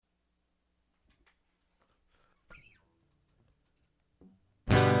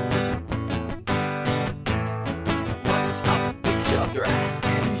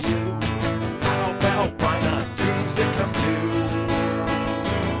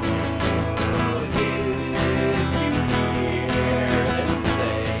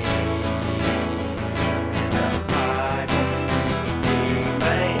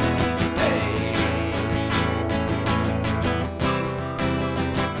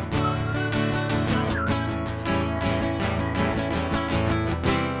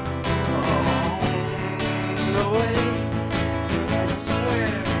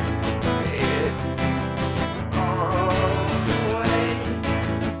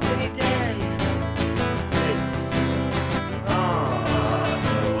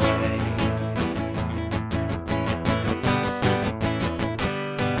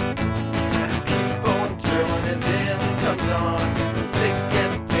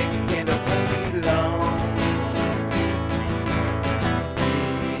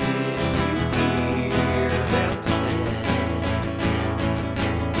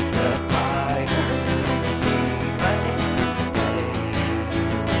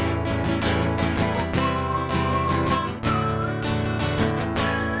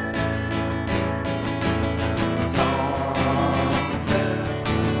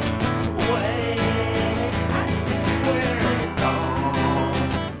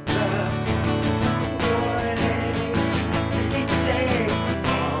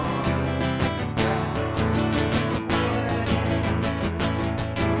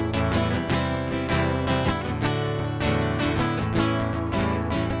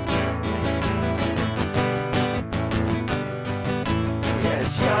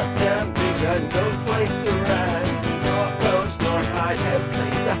got no place to ride. Nor rose nor hide have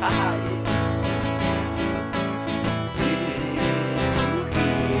place to hide. Did you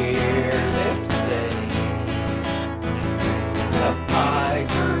hear them say the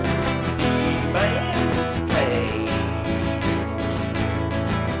piper demands pay?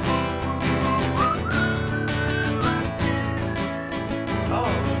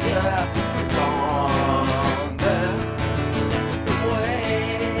 Oh yeah, it's on the way.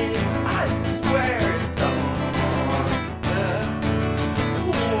 I swear it's on the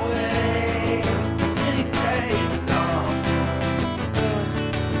way. Any day it's on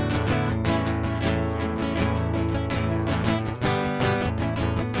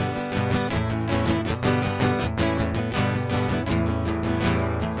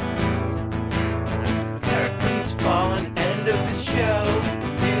Curtains falling, end of the show.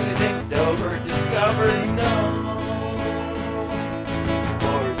 Music's over, discover no.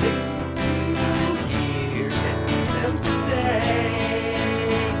 Or did you hear them say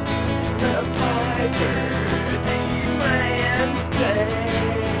the piper demands pay?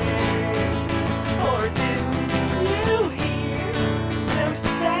 Or didn't you hear them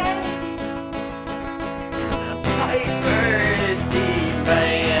say the piper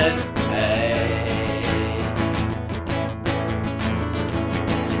demands pay?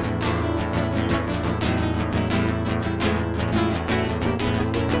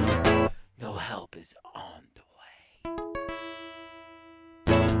 No help is on the way.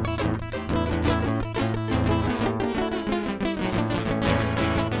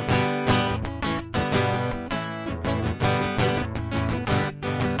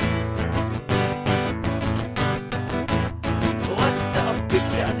 What's up, big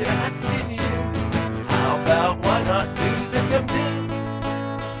shot? They're asking you. How about why not music come in?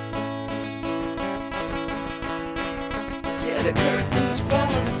 Yeah, the curtains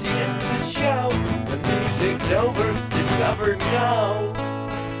falling, it's the end of the show. When music's over, discover no.